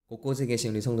곳곳에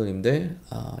계신 우리 성도님들,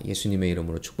 예수님의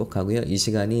이름으로 축복하고요. 이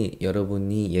시간이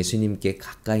여러분이 예수님께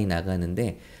가까이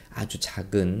나가는데 아주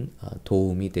작은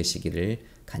도움이 되시기를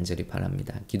간절히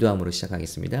바랍니다. 기도함으로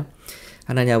시작하겠습니다.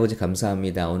 하나님 아버지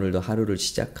감사합니다. 오늘도 하루를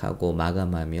시작하고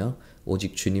마감하며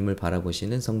오직 주님을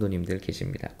바라보시는 성도님들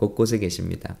계십니다. 곳곳에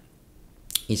계십니다.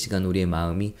 이 시간 우리의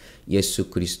마음이 예수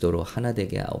그리스도로 하나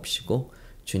되게 하옵시고,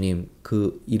 주님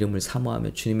그 이름을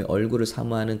사모하며 주님의 얼굴을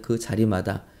사모하는 그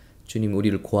자리마다 주님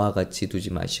우리를 고와 같이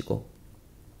두지 마시고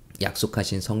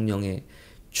약속하신 성령의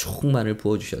충만을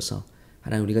부어주셔서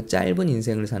하나님 우리가 짧은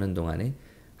인생을 사는 동안에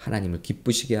하나님을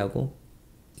기쁘시게 하고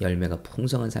열매가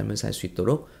풍성한 삶을 살 수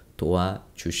있도록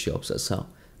도와주시옵소서.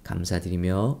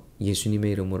 감사드리며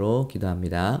예수님의 이름으로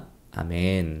기도합니다.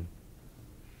 아멘.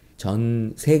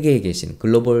 전 세계에 계신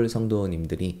글로벌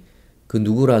성도님들이 그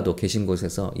누구라도 계신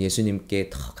곳에서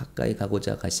예수님께 더 가까이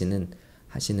가고자 하시는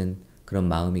그런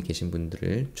마음이 계신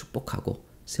분들을 축복하고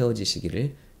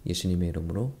세워지시기를 예수님의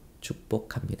이름으로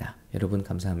축복합니다. 여러분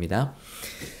감사합니다.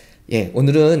 예,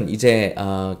 오늘은 이제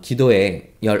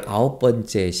기도의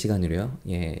 19번째 시간으로요.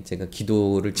 예, 제가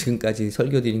기도를 지금까지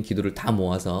설교드린 기도를 다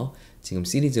모아서 지금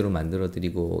시리즈로 만들어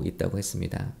드리고 있다고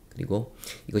했습니다. 그리고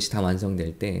이것이 다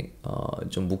완성될 때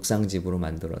좀 묵상집으로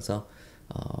만들어서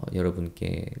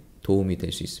여러분께 도움이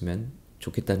될 수 있으면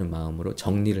좋겠다는 마음으로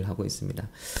정리를 하고 있습니다.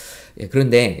 예,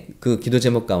 그런데 그 기도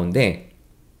제목 가운데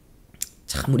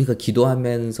참 우리가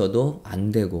기도하면서도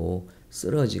안 되고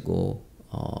쓰러지고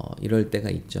이럴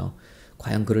때가 있죠.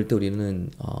 과연 그럴 때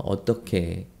우리는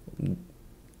어떻게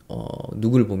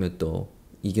누굴 보며 또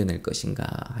이겨낼 것인가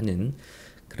하는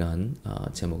그런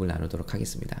제목을 나누도록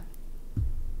하겠습니다.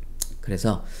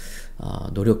 그래서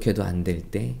노력해도 안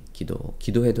될 때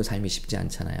기도해도 삶이 쉽지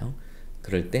않잖아요.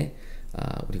 그럴 때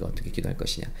우리가 어떻게 기도할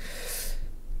것이냐.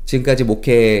 지금까지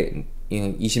목회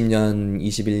 20년,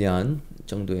 21년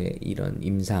정도의 이런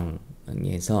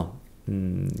임상에서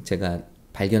제가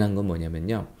발견한 건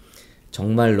뭐냐면요.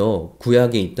 정말로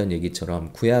구약에 있던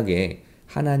얘기처럼 구약에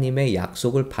하나님의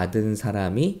약속을 받은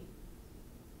사람이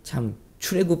참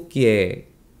출애굽기의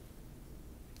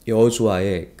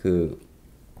여호수아의 그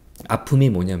아픔이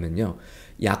뭐냐면요.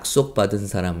 약속받은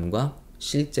사람과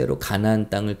실제로 가나안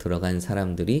땅을 들어간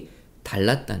사람들이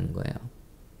달랐다는 거예요.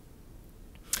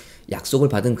 약속을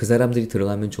받은 그 사람들이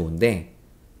들어가면 좋은데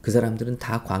그 사람들은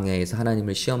다 광야에서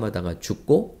하나님을 시험하다가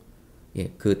죽고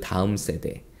그 다음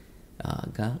세대가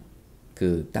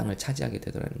그 땅을 차지하게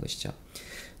되더라는 것이죠.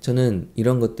 저는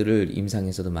이런 것들을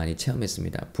임상에서도 많이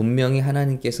체험했습니다. 분명히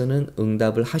하나님께서는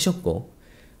응답을 하셨고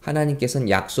하나님께서는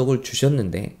약속을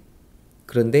주셨는데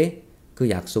그런데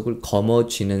그 약속을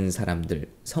거머쥐는 사람들,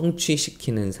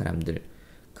 성취시키는 사람들,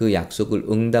 그 약속을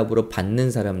응답으로 받는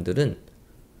사람들은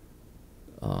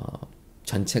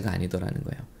전체가 아니더라는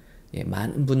거예요. 예,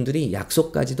 많은 분들이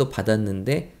약속까지도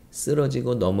받았는데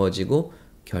쓰러지고 넘어지고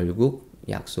결국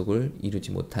약속을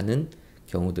이루지 못하는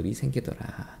경우들이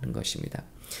생기더라는 것입니다.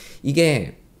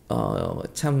 이게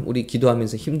참 우리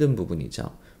기도하면서 힘든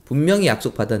부분이죠. 분명히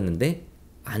약속 받았는데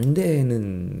안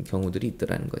되는 경우들이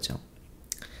있더라는 거죠.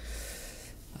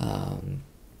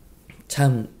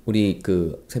 참 우리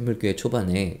그 샘물교회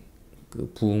초반에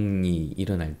그 부흥이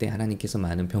일어날 때 하나님께서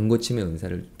많은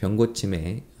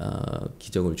병고침의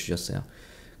기적을 주셨어요.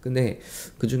 근데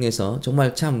그 중에서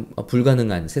정말 참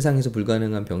세상에서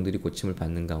불가능한 병들이 고침을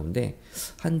받는 가운데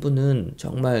한 분은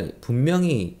정말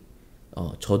분명히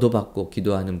저도 받고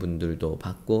기도하는 분들도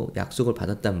받고 약속을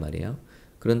받았단 말이에요.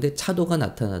 그런데 차도가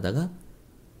나타나다가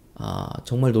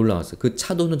정말 놀라웠어요. 그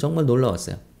차도는 정말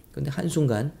놀라웠어요. 근데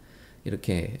한순간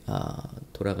이렇게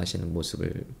돌아가시는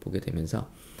모습을 보게 되면서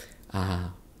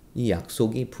이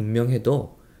약속이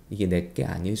분명해도 이게 내게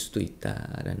아닐 수도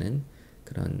있다라는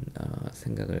그런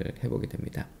생각을 해보게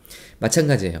됩니다.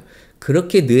 마찬가지예요.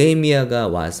 그렇게 느헤미야가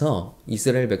와서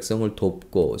이스라엘 백성을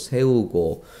돕고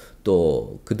세우고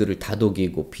또 그들을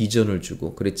다독이고 비전을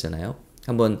주고 그랬잖아요.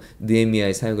 한번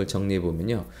느헤미야의 사역을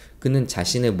정리해보면요. 그는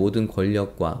자신의 모든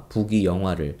권력과 부귀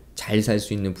영화를 잘 살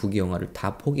수 있는 부귀 영화를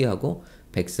다 포기하고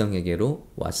백성에게로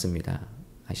왔습니다.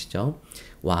 아시죠?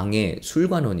 왕의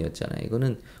술관원이었잖아요.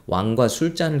 이거는 왕과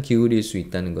술잔을 기울일 수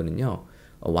있다는 거는요.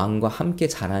 왕과 함께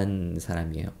자란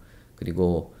사람이에요.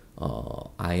 그리고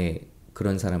아예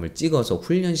그런 사람을 찍어서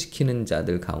훈련시키는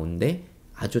자들 가운데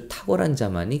아주 탁월한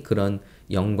자만이 그런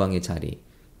영광의 자리,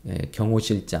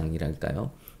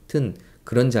 경호실장이랄까요? 하여튼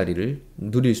그런 자리를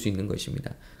누릴 수 있는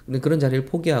것입니다. 근데 그런 자리를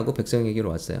포기하고 백성에게로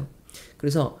왔어요.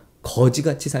 그래서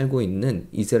거지같이 살고 있는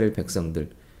이스라엘 백성들.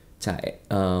 자,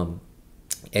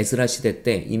 에스라 시대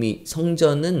때 이미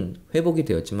성전은 회복이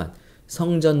되었지만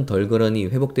성전 덜그러니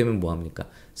회복되면 뭐합니까?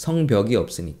 성벽이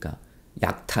없으니까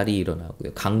약탈이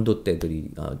일어나고요.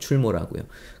 강도떼들이 출몰하고요.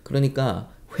 그러니까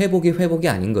회복이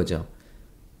아닌 거죠.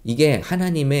 이게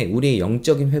하나님의 우리의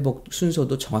영적인 회복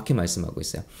순서도 정확히 말씀하고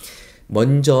있어요.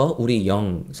 먼저 우리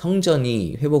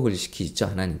성전이 회복을 시키죠,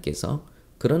 하나님께서.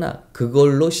 그러나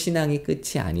그걸로 신앙이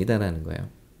끝이 아니다라는 거예요.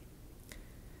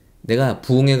 내가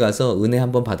부흥회 가서 은혜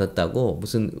한번 받았다고,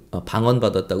 무슨 방언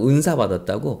받았다고, 은사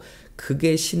받았다고,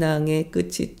 그게 신앙의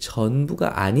끝이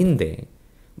전부가 아닌데,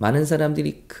 많은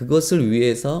사람들이 그것을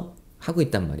위해서 하고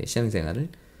있단 말이에요, 신앙생활을.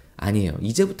 아니에요.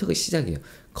 이제부터가 시작이에요.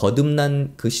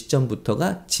 거듭난 그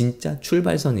시점부터가 진짜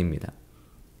출발선입니다.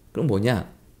 그럼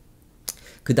뭐냐?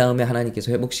 그 다음에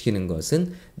하나님께서 회복시키는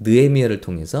것은 느헤미야를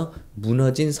통해서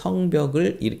무너진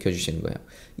성벽을 일으켜 주시는 거예요.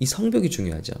 이 성벽이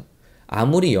중요하죠.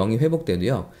 아무리 영이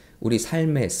회복돼도요, 우리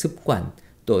삶의 습관,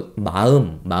 또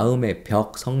마음의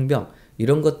벽, 성벽,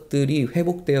 이런 것들이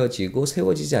회복되어지고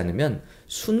세워지지 않으면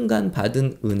순간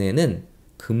받은 은혜는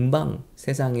금방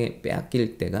세상에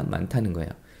빼앗길 때가 많다는 거예요.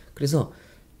 그래서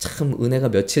참 은혜가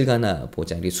며칠 가나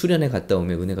보자. 수련회 갔다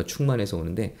오면 은혜가 충만해서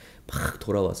오는데 막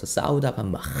돌아와서 싸우다가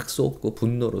막 쏟고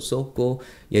분노로 쏟고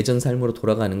예전 삶으로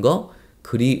돌아가는 거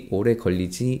그리 오래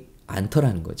걸리지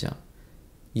않더라는 거죠.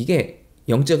 이게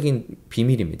영적인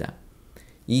비밀입니다.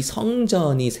 이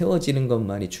성전이 세워지는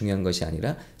것만이 중요한 것이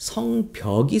아니라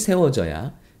성벽이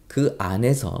세워져야 그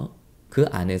안에서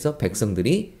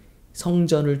백성들이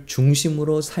성전을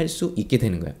중심으로 살 수 있게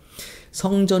되는 거예요.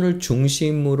 성전을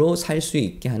중심으로 살 수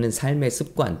있게 하는 삶의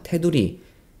습관, 테두리,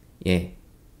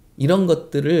 이런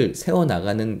것들을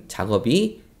세워나가는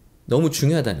작업이 너무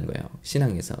중요하다는 거예요,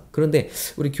 신앙에서. 그런데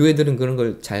우리 교회들은 그런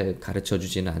걸 잘 가르쳐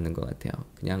주지는 않는 것 같아요.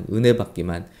 그냥 은혜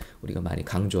받기만 우리가 많이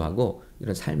강조하고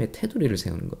이런 삶의 테두리를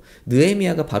세우는 거.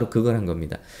 느헤미야가 바로 그걸 한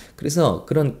겁니다. 그래서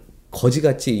그런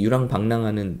거지같이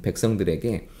유랑방랑하는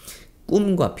백성들에게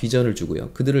꿈과 비전을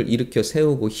주고요. 그들을 일으켜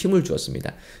세우고 힘을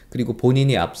주었습니다. 그리고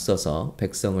본인이 앞서서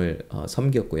백성을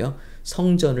섬겼고요.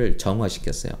 성전을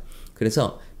정화시켰어요.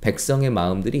 그래서 백성의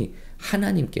마음들이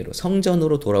하나님께로,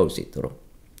 성전으로 돌아올 수 있도록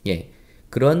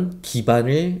그런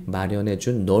기반을 마련해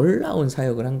준 놀라운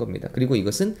사역을 한 겁니다. 그리고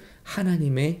이것은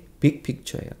하나님의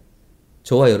빅픽처예요.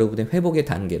 저와 여러분의 회복의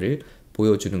단계를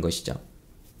보여주는 것이죠.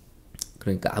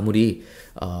 그러니까 아무리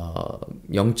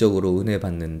영적으로 은혜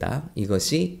받는다,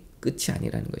 이것이 끝이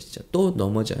아니라는 것이죠. 또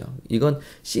넘어져요. 이건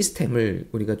시스템을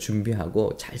우리가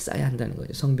준비하고 잘 쌓아야 한다는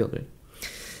거죠, 성벽을.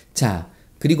 자,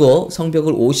 그리고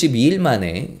성벽을 52일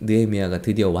만에 느헤미야가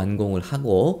드디어 완공을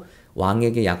하고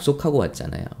왕에게 약속하고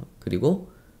왔잖아요. 그리고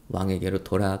왕에게로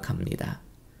돌아갑니다.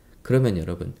 그러면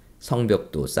여러분,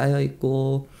 성벽도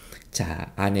쌓여있고,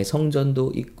 자, 안에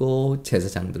성전도 있고,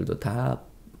 제사장들도 다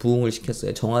부흥을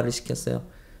시켰어요. 정화를 시켰어요.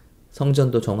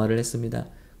 성전도 정화를 했습니다.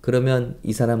 그러면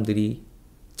이 사람들이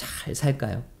잘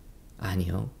살까요?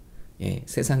 아니요.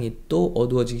 세상이 또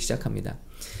어두워지기 시작합니다.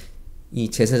 이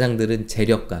제사장들은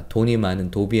재력가, 돈이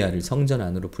많은 도비아를 성전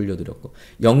안으로 불려들였고,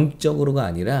 영적으로가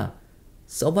아니라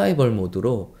서바이벌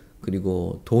모드로,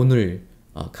 그리고 돈을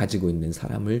가지고 있는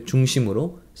사람을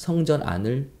중심으로 성전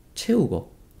안을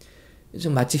채우고,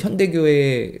 좀 마치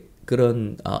현대교회의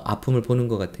그런 아픔을 보는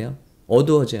것 같아요.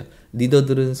 어두워져요.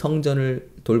 리더들은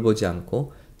성전을 돌보지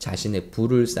않고 자신의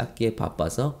부를 쌓기에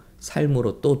바빠서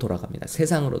삶으로 또 돌아갑니다.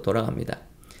 세상으로 돌아갑니다.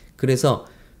 그래서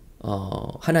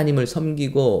하나님을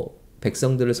섬기고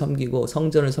백성들을 섬기고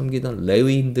성전을 섬기던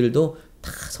레위인들도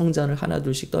다 성전을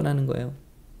하나둘씩 떠나는 거예요.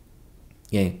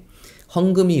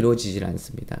 헌금이 이루어지질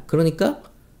않습니다. 그러니까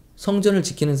성전을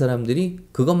지키는 사람들이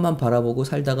그것만 바라보고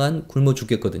살다간 굶어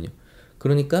죽겠거든요.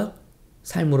 그러니까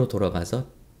삶으로 돌아가서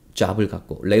잡을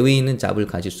갖고, 레위인은 잡을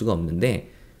가질 수가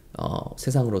없는데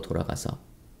세상으로 돌아가서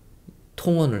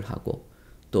통원을 하고,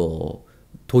 또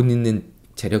돈 있는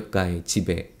재력가의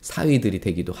집에 사위들이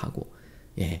되기도 하고,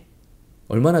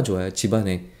 얼마나 좋아요.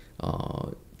 집안에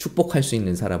축복할 수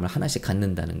있는 사람을 하나씩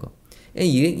갖는다는 거.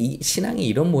 이 신앙이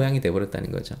이런 모양이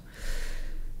돼버렸다는 거죠.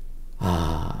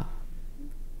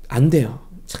 안 돼요.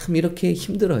 참 이렇게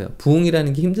힘들어요.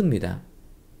 부흥이라는 게 힘듭니다.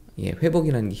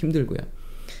 회복이라는 게 힘들고요.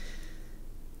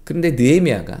 그런데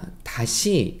느헤미야가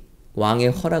다시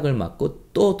왕의 허락을 받고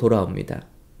또 돌아옵니다.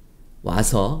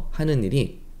 와서 하는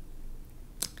일이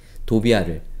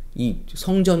도비아를, 이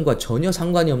성전과 전혀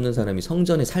상관이 없는 사람이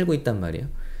성전에 살고 있단 말이에요.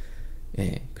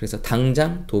 그래서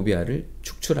당장 도비아를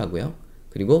축출하고요.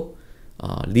 그리고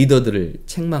리더들을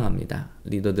책망합니다.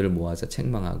 리더들을 모아서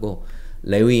책망하고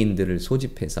레위인들을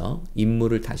소집해서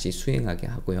임무를 다시 수행하게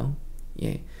하고요.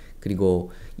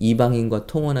 그리고 이방인과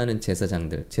통혼하는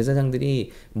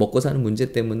제사장들이 먹고 사는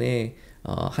문제 때문에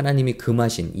하나님이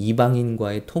금하신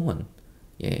이방인과의 통혼,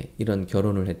 이런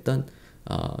결혼을 했던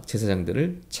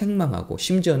제사장들을 책망하고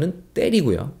심지어는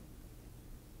때리고요.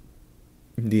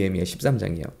 느헤미야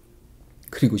 13장이에요.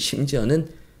 그리고 심지어는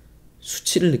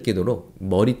수치를 느끼도록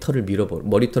머리털을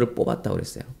뽑았다고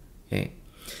그랬어요. 예.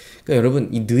 그러니까 여러분,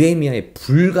 이 느헤미야의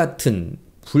불같은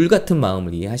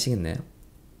마음을 이해하시겠나요?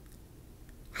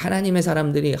 하나님의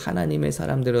사람들이 하나님의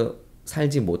사람대로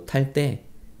살지 못할 때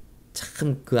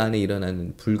참 그 안에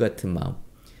일어나는 불같은 마음.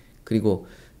 그리고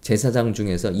제사장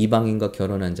중에서 이방인과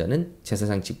결혼한 자는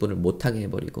제사장 직분을 못하게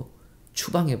해버리고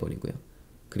추방해버리고요.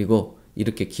 그리고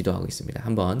이렇게 기도하고 있습니다.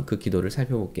 한번 그 기도를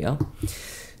살펴볼게요.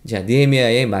 자,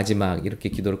 느헤미야의 마지막 이렇게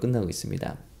기도로 끝나고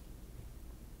있습니다.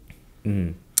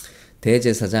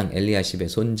 대제사장 엘리야십의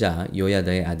손자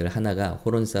요야다의 아들 하나가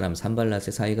호론 사람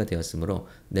산발랏의 사이가 되었으므로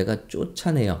내가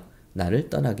쫓아내어 나를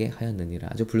떠나게 하였느니라.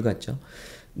 아주 불같죠.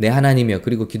 내 하나님이여.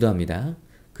 그리고 기도합니다.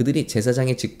 그들이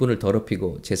제사장의 직분을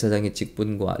더럽히고 제사장의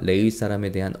직분과 레위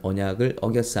사람에 대한 언약을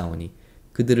어겼사오니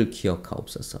그들을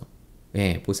기억하옵소서.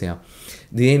 예, 보세요.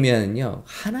 느헤미야는요,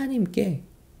 하나님께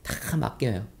다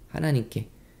맡겨요. 하나님께.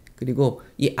 그리고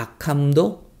이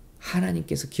악함도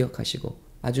하나님께서 기억하시고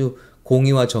아주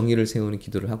공의와 정의를 세우는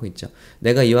기도를 하고 있죠.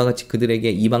 내가 이와 같이 그들에게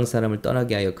이방 사람을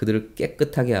떠나게 하여 그들을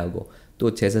깨끗하게 하고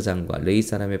또 제사장과 레위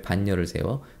사람의 반열을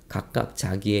세워 각각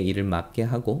자기의 일을 맡게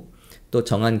하고 또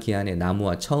정한 기한에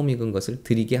나무와 처음 익은 것을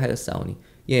드리게 하였사오니.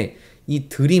 예, 이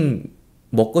드림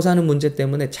먹고 사는 문제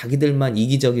때문에 자기들만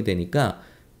이기적이 되니까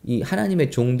이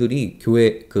하나님의 종들이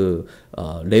교회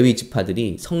레위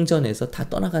지파들이 성전에서 다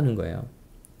떠나가는 거예요.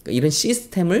 그러니까 이런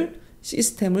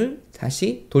시스템을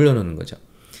다시 돌려놓는 거죠.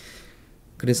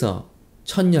 그래서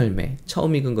첫 열매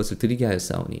처음 익은 것을 드리게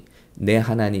하였사오니 내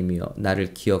하나님이여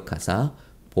나를 기억하사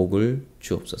복을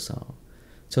주옵소서.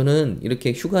 저는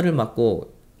이렇게 휴가를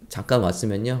맞고 잠깐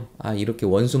왔으면요, 이렇게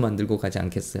원수 만들고 가지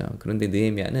않겠어요. 그런데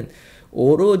느헤미야는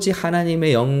오로지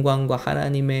하나님의 영광과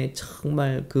하나님의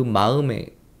정말 그 마음에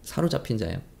사로잡힌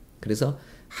자예요. 그래서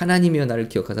하나님이여 나를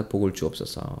기억하사 복을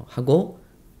주옵소서 하고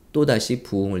또다시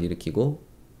부흥을 일으키고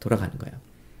돌아가는 거예요.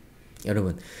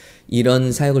 여러분,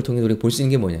 이런 사역을 통해 우리가 볼 수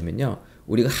있는 게 뭐냐면요,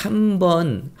 우리가 한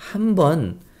번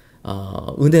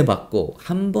은혜 받고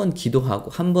한 번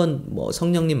기도하고 한 번 뭐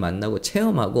성령님 만나고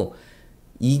체험하고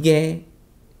이게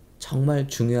정말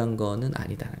중요한 거는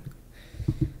아니다라는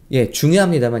거예요. 예,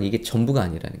 중요합니다만 이게 전부가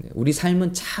아니라는 거예요. 우리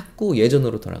삶은 자꾸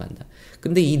예전으로 돌아간다.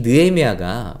 근데 이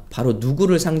느헤미야가 바로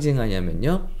누구를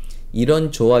상징하냐면요,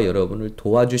 이런 저와 여러분을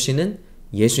도와주시는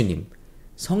예수님,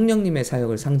 성령님의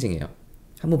사역을 상징해요.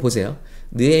 한번 보세요.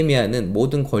 느헤미야는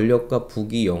모든 권력과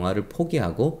부귀 영화를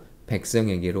포기하고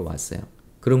백성에게로 왔어요.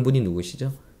 그런 분이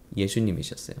누구시죠?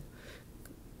 예수님이셨어요.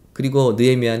 그리고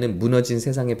느헤미야는 무너진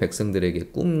세상의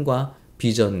백성들에게 꿈과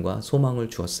비전과 소망을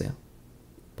주었어요.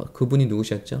 그분이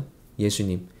누구셨죠?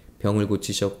 예수님. 병을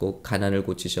고치셨고 가난을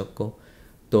고치셨고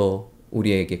또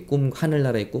우리에게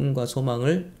하늘나라의 꿈과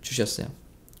소망을 주셨어요.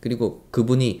 그리고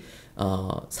그분이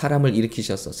사람을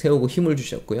일으키셔서 세우고 힘을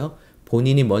주셨고요.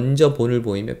 본인이 먼저 본을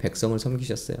보이며 백성을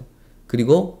섬기셨어요.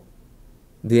 그리고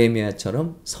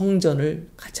느헤미야처럼 성전을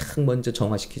가장 먼저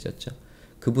정화시키셨죠.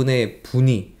 그분의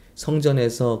분이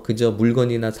성전에서 그저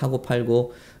물건이나 사고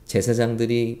팔고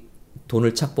제사장들이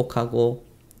돈을 착복하고,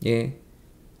 예,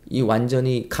 이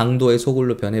완전히 강도의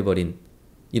소굴로 변해버린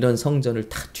이런 성전을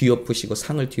다 뒤엎으시고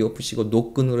상을 뒤엎으시고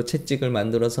노끈으로 채찍을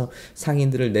만들어서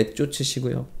상인들을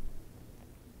내쫓으시고요.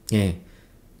 예,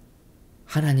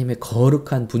 하나님의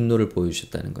거룩한 분노를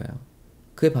보여주셨다는 거예요.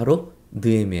 그게 바로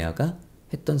느헤미야가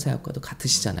했던 사역과도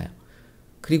같으시잖아요.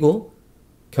 그리고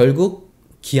결국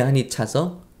기한이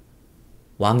차서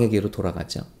왕에게로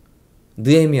돌아가죠.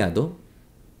 느헤미야도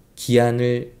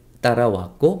기한을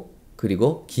따라왔고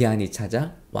그리고 기한이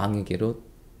찾아 왕에게로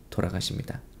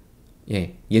돌아가십니다.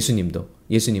 예, 예수님도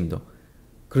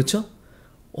그렇죠?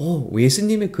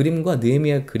 예수님의 그림과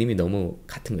느헤미야 그림이 너무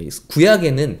같은 거예요.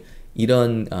 구약에는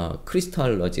이런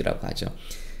크리스톨러지라고 하죠.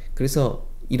 그래서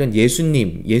이런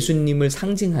예수님을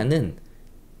상징하는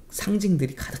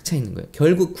상징들이 가득 차 있는 거예요.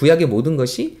 결국 구약의 모든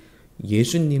것이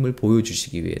예수님을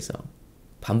보여주시기 위해서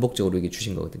반복적으로 이게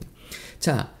주신 거거든요.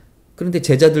 자, 그런데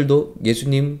제자들도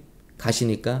예수님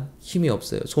가시니까 힘이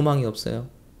없어요. 소망이 없어요.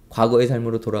 과거의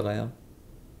삶으로 돌아가요.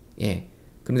 예.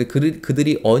 그런데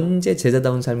그들이 언제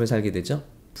제자다운 삶을 살게 되죠?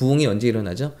 부흥이 언제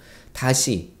일어나죠?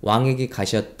 다시 왕에게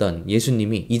가셨던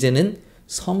예수님이 이제는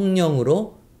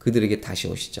성령으로 그들에게 다시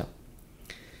오시죠.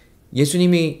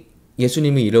 예수님이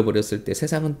잃어버렸을 때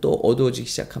세상은 또 어두워지기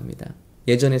시작합니다.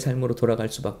 예전의 삶으로 돌아갈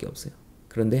수밖에 없어요.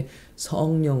 그런데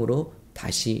성령으로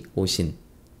다시 오신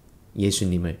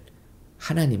예수님을,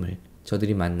 하나님을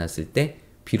저들이 만났을 때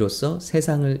비로소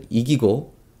세상을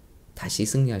이기고 다시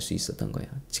승리할 수 있었던 거예요.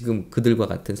 지금 그들과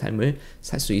같은 삶을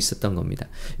살 수 있었던 겁니다.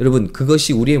 여러분,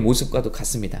 그것이 우리의 모습과도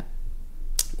같습니다.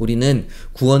 우리는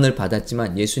구원을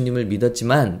받았지만 예수님을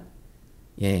믿었지만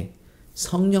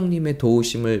성령님의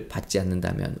도우심을 받지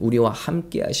않는다면 우리와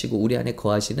함께 하시고 우리 안에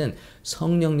거하시는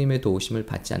성령님의 도우심을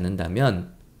받지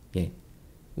않는다면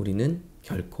우리는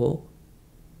결코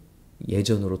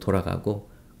예전으로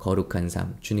돌아가고 거룩한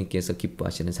삶, 주님께서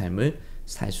기뻐하시는 삶을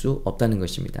살 수 없다는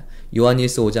것입니다.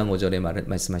 요한일서 5장 5절에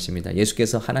말씀하십니다.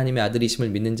 예수께서 하나님의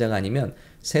아들이심을 믿는 자가 아니면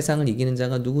세상을 이기는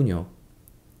자가 누구뇨?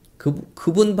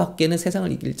 그분 밖에는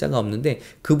세상을 이길 자가 없는데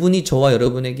그분이 저와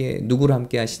여러분에게 누구를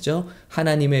함께 하시죠?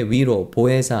 하나님의 위로,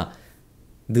 보혜사,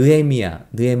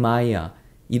 느헤마야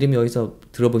이름이 어디서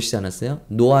들어보시지 않았어요?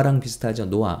 노아랑 비슷하죠.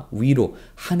 노아, 위로,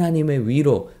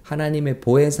 하나님의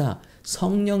보혜사,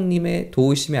 성령님의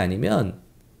도우심이 아니면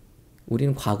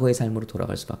우리는 과거의 삶으로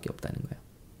돌아갈 수밖에 없다는 거예요.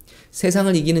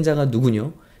 세상을 이기는 자가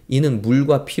누구뇨? 이는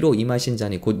물과 피로 임하신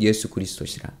자니 곧 예수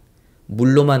그리스도시라.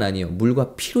 물로만 아니요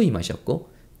물과 피로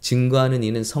임하셨고 증거하는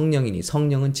이는 성령이니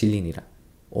성령은 진리니라.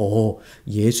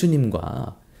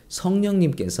 예수님과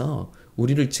성령님께서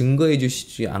우리를 증거해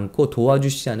주시지 않고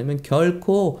도와주시지 않으면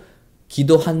결코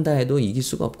기도한다 해도 이길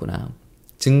수가 없구나.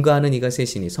 증거하는 이가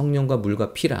셋이니 성령과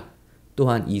물과 피라.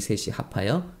 또한 이 셋이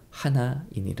합하여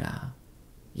하나이니라.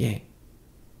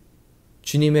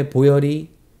 주님의 보혈이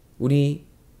우리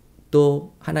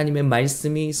또 하나님의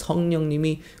말씀이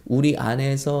성령님이 우리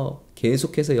안에서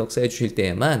계속해서 역사해 주실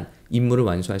때에만 임무를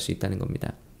완수할 수 있다는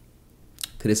겁니다.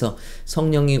 그래서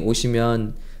성령이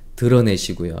오시면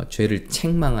드러내시고요. 죄를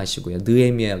책망하시고요.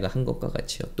 느헤미야가 한 것과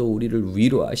같이요. 또 우리를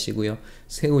위로하시고요.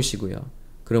 세우시고요.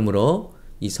 그러므로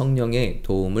이 성령의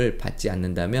도움을 받지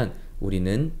않는다면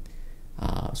우리는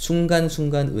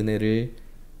순간순간 은혜를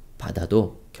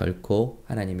받아도 결코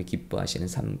하나님이 기뻐하시는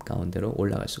삶 가운데로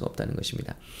올라갈 수가 없다는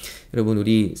것입니다. 여러분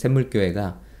우리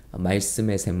샘물교회가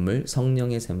말씀의 샘물,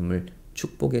 성령의 샘물,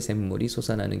 축복의 샘물이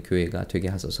솟아나는 교회가 되게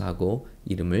하소서 하고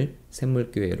이름을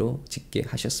샘물교회로 짓게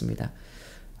하셨습니다.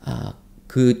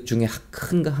 그 중에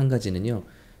큰 한 가지는요.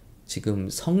 지금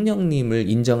성령님을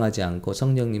인정하지 않고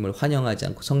성령님을 환영하지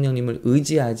않고 성령님을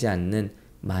의지하지 않는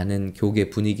많은 교계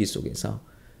분위기 속에서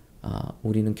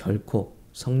우리는 결코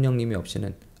성령님이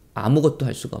없이는 아무것도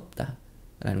할 수가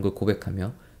없다라는 걸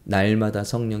고백하며 날마다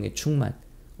성령의 충만,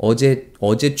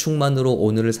 어제 충만으로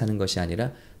오늘을 사는 것이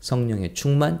아니라 성령의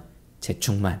충만,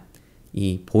 재충만,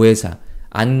 이 보혜사,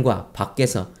 안과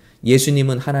밖에서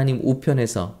예수님은 하나님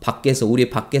우편에서 밖에서 우리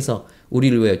밖에서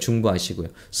우리를 위해 중보하시고요.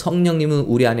 성령님은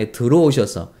우리 안에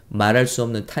들어오셔서 말할 수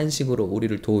없는 탄식으로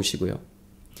우리를 도우시고요.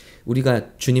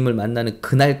 우리가 주님을 만나는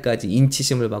그날까지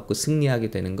인치심을 받고 승리하게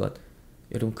되는 것,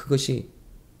 여러분 그것이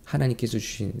하나님께서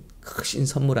주신 크신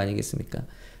선물 아니겠습니까?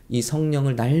 이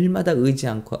성령을 날마다 의지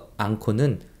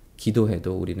않고는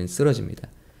기도해도 우리는 쓰러집니다.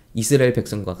 이스라엘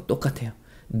백성과 똑같아요.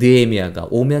 느헤미야가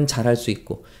오면 잘할 수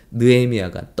있고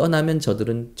느헤미야가 떠나면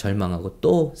저들은 절망하고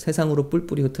또 세상으로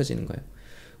뿔뿔이 흩어지는 거예요.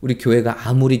 우리 교회가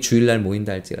아무리 주일날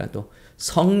모인다 할지라도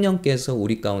성령께서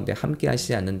우리 가운데 함께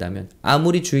하시지 않는다면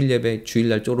아무리 주일 예배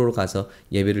주일날 쪼로로 가서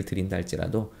예배를 드린다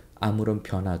할지라도 아무런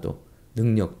변화도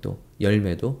능력도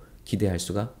열매도 기대할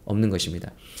수가 없는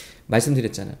것입니다.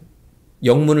 말씀드렸잖아요.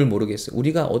 영문을 모르겠어요.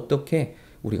 우리가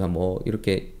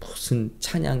이렇게 무슨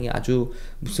찬양이 아주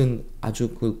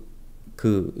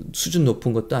그 수준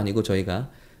높은 것도 아니고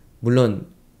저희가 물론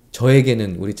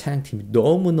저에게는 우리 찬양팀이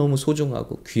너무너무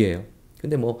소중하고 귀해요.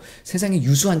 근데 세상에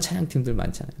유수한 찬양팀들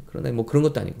많잖아요. 그러나 그런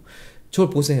것도 아니고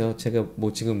저를 보세요. 제가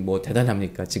지금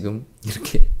대단합니까? 지금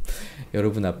이렇게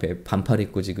여러분 앞에 반팔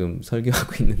입고 지금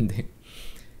설교하고 있는데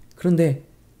그런데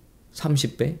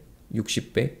 30배,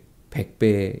 60배,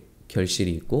 100배의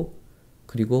결실이 있고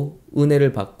그리고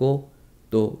은혜를 받고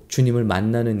또 주님을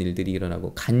만나는 일들이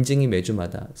일어나고 간증이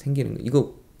매주마다 생기는 거.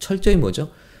 이거 철저히 뭐죠?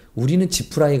 우리는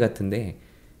지푸라기 같은데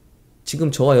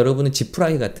지금 저와 여러분은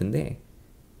지푸라기 같은데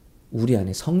우리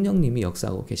안에 성령님이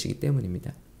역사하고 계시기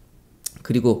때문입니다.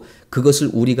 그리고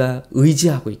그것을 우리가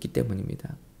의지하고 있기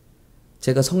때문입니다.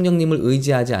 제가 성령님을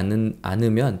의지하지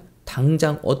않으면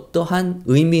당장 어떠한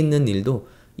의미 있는 일도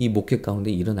이 목회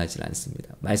가운데 일어나지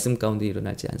않습니다. 말씀 가운데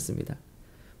일어나지 않습니다.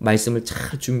 말씀을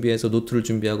잘 준비해서 노트를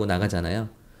준비하고 나가잖아요.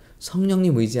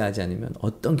 성령님 의지하지 않으면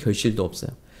어떤 결실도 없어요.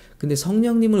 근데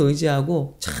성령님을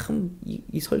의지하고 참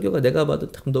이 설교가 내가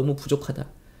봐도 참 너무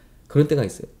부족하다. 그럴 때가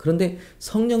있어요. 그런데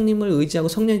성령님을 의지하고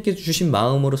성령님께서 주신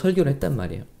마음으로 설교를 했단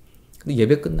말이에요. 근데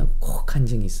예배 끝나고 꼭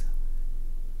간증이 있어요.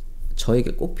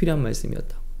 저에게 꼭 필요한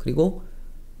말씀이었다. 그리고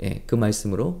그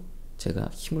말씀으로 제가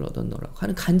힘을 얻었노라고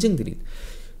하는 간증들이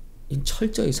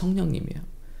철저히 성령님이에요.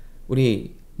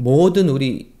 우리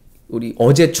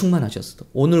어제 충만하셨어.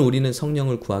 오늘 우리는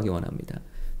성령을 구하기 원합니다.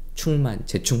 충만,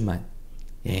 재충만.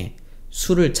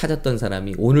 술을 찾았던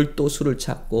사람이 오늘 또 술을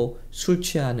찾고 술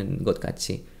취하는 것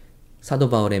같이 사도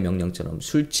바울의 명령처럼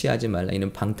술 취하지 말라.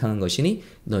 이는 방탕한 것이니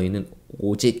너희는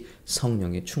오직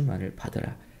성령의 충만을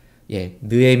받으라. 예,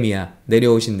 느헤미야,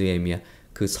 내려오신 느헤미야,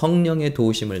 그 성령의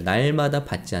도우심을 날마다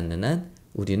받지 않는 한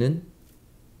우리는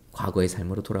과거의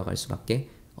삶으로 돌아갈 수밖에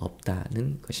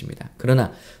없다는 것입니다.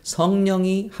 그러나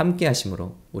성령이 함께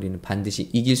하심으로 우리는 반드시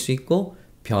이길 수 있고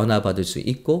변화받을 수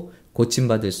있고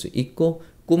고침받을 수 있고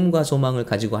꿈과 소망을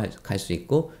가지고 갈 수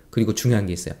있고, 그리고 중요한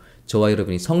게 있어요. 저와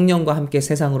여러분이 성령과 함께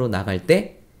세상으로 나갈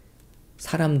때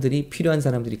사람들이, 필요한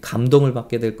사람들이 감동을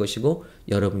받게 될 것이고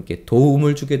여러분께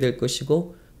도움을 주게 될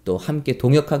것이고 또 함께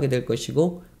동역하게 될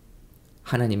것이고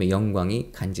하나님의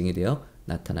영광이 간증이 되어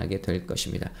나타나게 될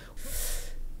것입니다.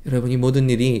 여러분, 이 모든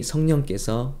일이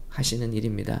성령께서 하시는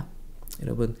일입니다.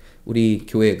 여러분, 우리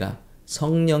교회가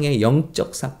성령의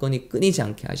영적 사건이 끊이지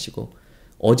않게 하시고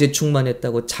어제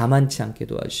충만했다고 자만치 않게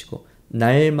도와주시고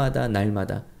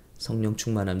날마다 성령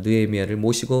충만함 느헤미야를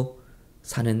모시고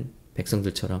사는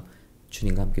백성들처럼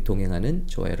주님과 함께 동행하는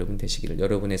저와 여러분 되시기를,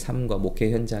 여러분의 삶과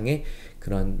목회 현장에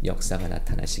그런 역사가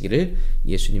나타나시기를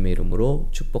예수님의 이름으로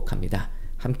축복합니다.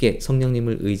 함께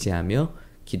성령님을 의지하며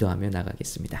기도하며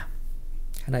나가겠습니다.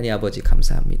 하나님 아버지,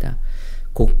 감사합니다.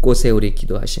 곳곳에 우리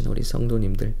기도하신 우리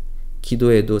성도님들,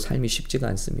 기도해도 삶이 쉽지가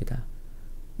않습니다.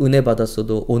 은혜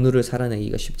받았어도 오늘을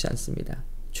살아내기가 쉽지 않습니다.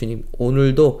 주님,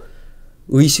 오늘도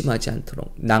의심하지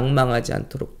않도록, 낭망하지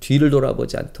않도록, 뒤를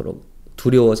돌아보지 않도록,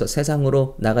 두려워서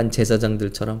세상으로 나간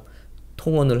제사장들처럼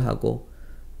통혼을 하고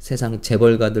세상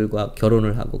재벌가들과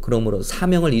결혼을 하고 그러므로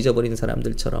사명을 잊어버린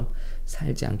사람들처럼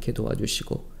살지 않게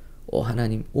도와주시고, 오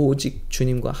하나님, 오직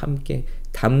주님과 함께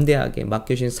담대하게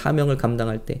맡겨주신 사명을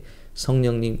감당할 때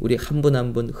성령님, 우리 한 분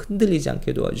한 분 흔들리지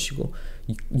않게 도와주시고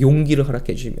용기를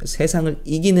허락해 주시며 세상을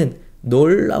이기는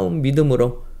놀라운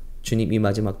믿음으로 주님, 이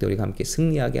마지막 때 우리가 함께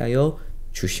승리하게 하여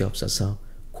주시옵소서.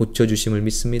 고쳐주심을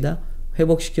믿습니다.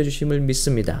 회복시켜 주심을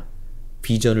믿습니다.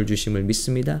 비전을 주심을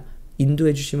믿습니다.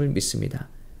 인도해 주심을 믿습니다.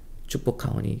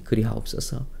 축복하오니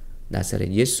그리하옵소서.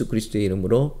 나사렛 예수 그리스도의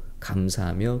이름으로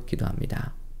감사하며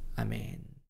기도합니다. 아멘.